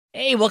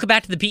Hey, welcome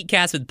back to the Pete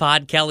Cast with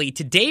Pod Kelly.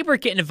 Today we're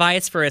getting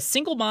advice for a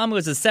single mom who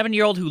has a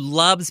 7-year-old who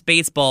loves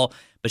baseball,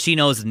 but she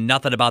knows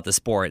nothing about the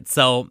sport.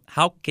 So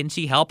how can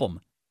she help him?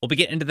 We'll be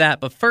getting into that,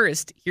 but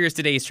first, here's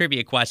today's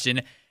trivia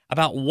question.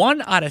 About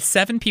 1 out of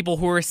 7 people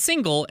who are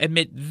single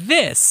admit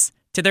this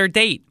to their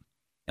date.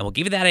 And we'll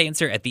give you that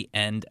answer at the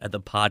end of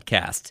the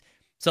podcast.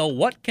 So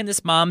what can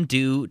this mom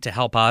do to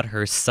help out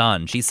her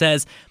son? She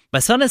says, my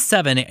son is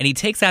 7 and he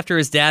takes after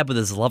his dad with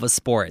his love of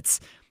sports.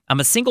 I'm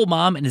a single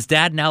mom, and his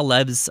dad now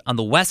lives on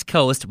the West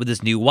Coast with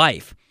his new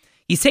wife.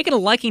 He's taken a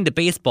liking to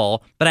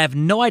baseball, but I have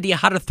no idea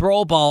how to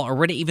throw a ball or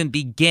where to even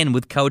begin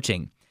with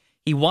coaching.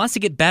 He wants to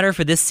get better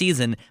for this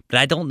season, but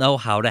I don't know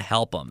how to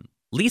help him.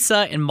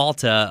 Lisa in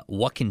Malta,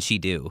 what can she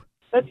do?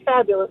 That's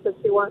fabulous that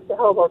she wants to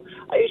help them.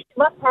 She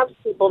must have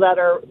people that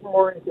are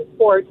more into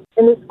sports.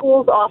 And the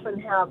schools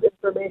often have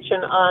information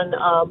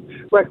on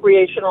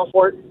recreational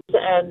sports,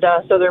 and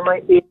so there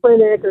might be a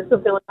clinic or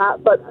something like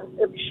that. But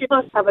she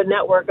must have a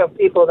network of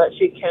people that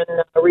she can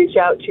reach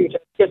out to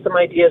get some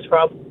ideas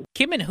from.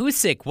 Kim and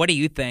Husick, what do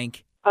you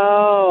think?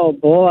 Oh,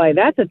 boy,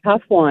 that's a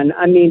tough one.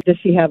 I mean, does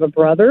she have a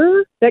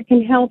brother that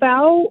can help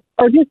out?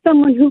 Or just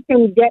someone who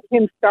can get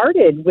him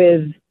started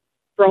with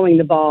throwing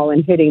the ball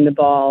and hitting the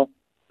ball?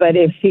 But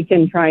if she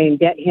can try and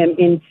get him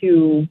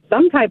into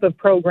some type of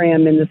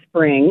program in the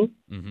spring,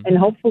 and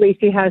hopefully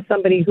she has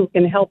somebody who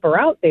can help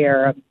her out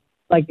there,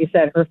 like you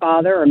said, her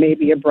father or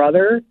maybe a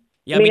brother.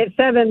 Yeah, I mean, at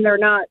 7, they're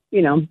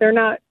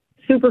not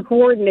super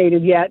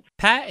coordinated yet.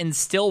 Pat in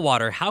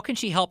Stillwater, how can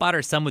she help out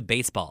her son with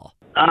baseball?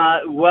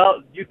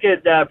 Well, you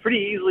could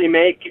pretty easily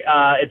make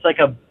it's like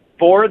a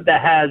board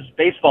that has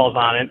baseballs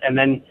on it, and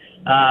then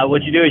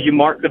what you do is you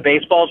mark the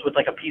baseballs with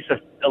like a piece of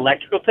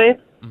electrical tape,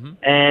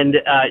 and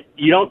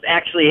you don't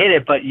actually hit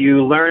it, but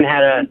you learn how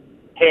to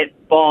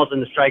hit balls in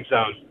the strike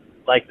zone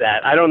like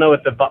that. I don't know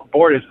what the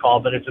board is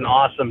called, but it's an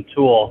awesome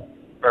tool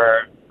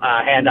for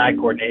hand-eye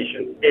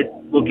coordination. It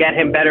will get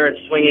him better at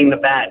swinging the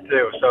bat,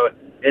 too, so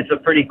it's a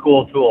pretty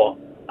cool tool.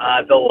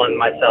 I built one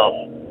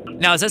myself.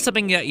 Now, is that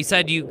something that you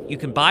said you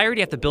can buy, or do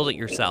you have to build it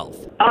yourself?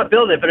 I'll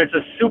build it, but it's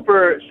a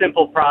super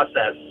simple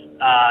process.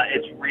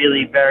 It's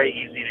really very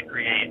easy to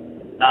create.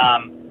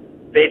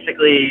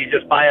 Basically, you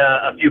just buy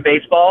a few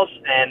baseballs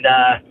and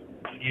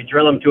you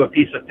drill them to a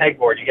piece of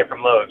pegboard you get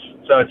from Lowe's.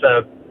 So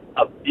it's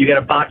you get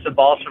a box of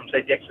balls from,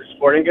 say, Dick's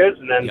Sporting Goods,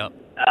 and then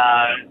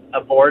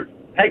a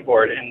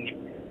pegboard, and you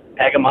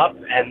peg them up,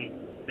 and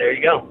there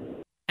you go.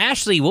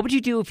 Ashley, what would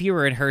you do if you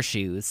were in her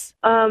shoes?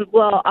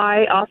 Well,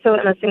 I also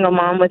am a single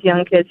mom with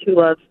young kids who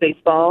loves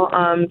baseball.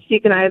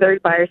 She can either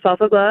buy herself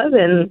a glove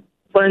and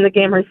learn the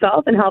game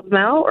herself and help them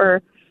out,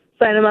 or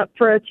sign them up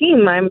for a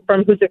team. I'm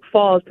from Hoosick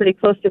Falls, pretty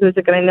close to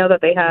Hoosick, and I know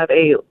that they have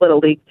a little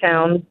league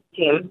town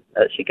team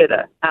that she could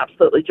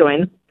absolutely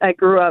join. I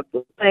grew up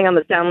playing on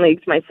the town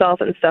leagues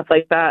myself and stuff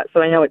like that,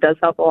 so I know it does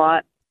help a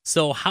lot.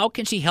 So how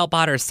can she help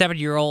out her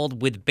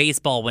 7-year-old with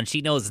baseball when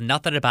she knows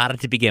nothing about it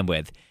to begin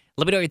with?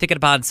 Let me know what you're thinking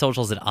about on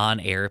socials and On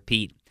Air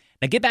Pete.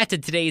 Now get back to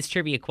today's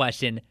trivia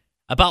question.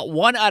 About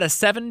 1 out of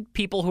 7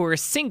 people who are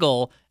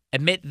single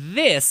admit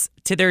this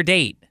to their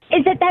date.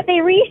 Is it that they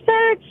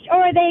researched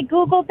or they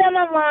Googled them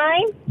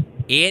online?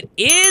 It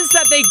is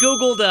that they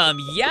Googled them.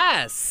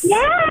 Yes.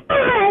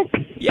 Yes.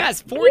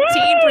 Yes,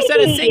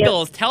 14% of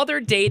singles tell their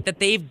date that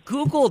they've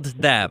Googled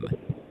them.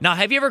 Now,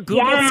 have you ever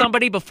Googled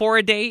somebody before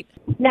a date?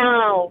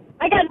 No.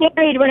 I got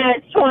married when I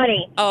was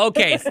 20. Oh,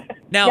 okay.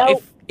 Now,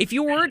 Nope. if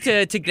you were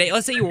to date,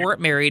 let's say you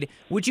weren't married,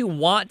 would you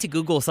want to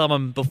Google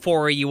someone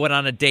before you went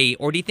on a date,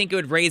 or do you think it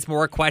would raise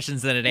more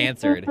questions than it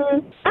answered?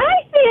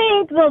 I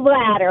think the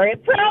latter.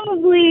 It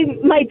probably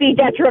might be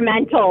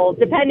detrimental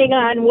depending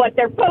on what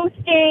they're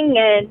posting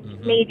and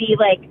maybe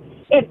like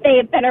if they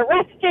have been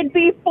arrested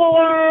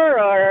before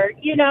or,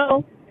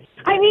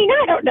 I mean,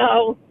 I don't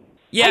know.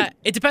 Yeah,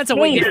 it depends on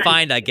what you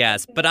find, I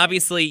guess. But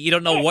obviously, you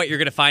don't know what you're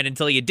going to find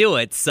until you do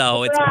it,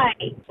 so it's...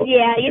 Right.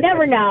 Yeah, you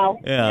never know.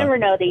 Yeah. You never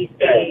know these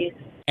days.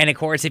 And, of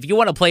course, if you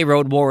want to play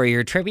Road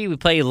Warrior Trivia, we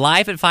play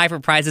live at 5 for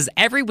prizes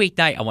every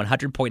weeknight on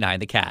 100.9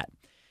 The Cat.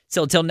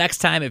 So until next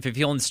time, if you're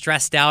feeling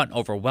stressed out and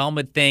overwhelmed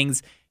with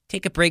things,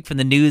 take a break from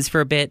the news for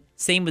a bit.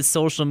 Same with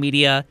social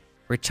media.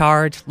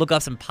 Recharge, look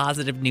up some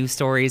positive news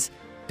stories.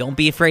 Don't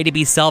be afraid to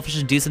be selfish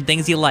and do some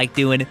things you like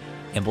doing.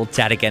 And we'll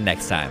chat again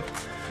next time.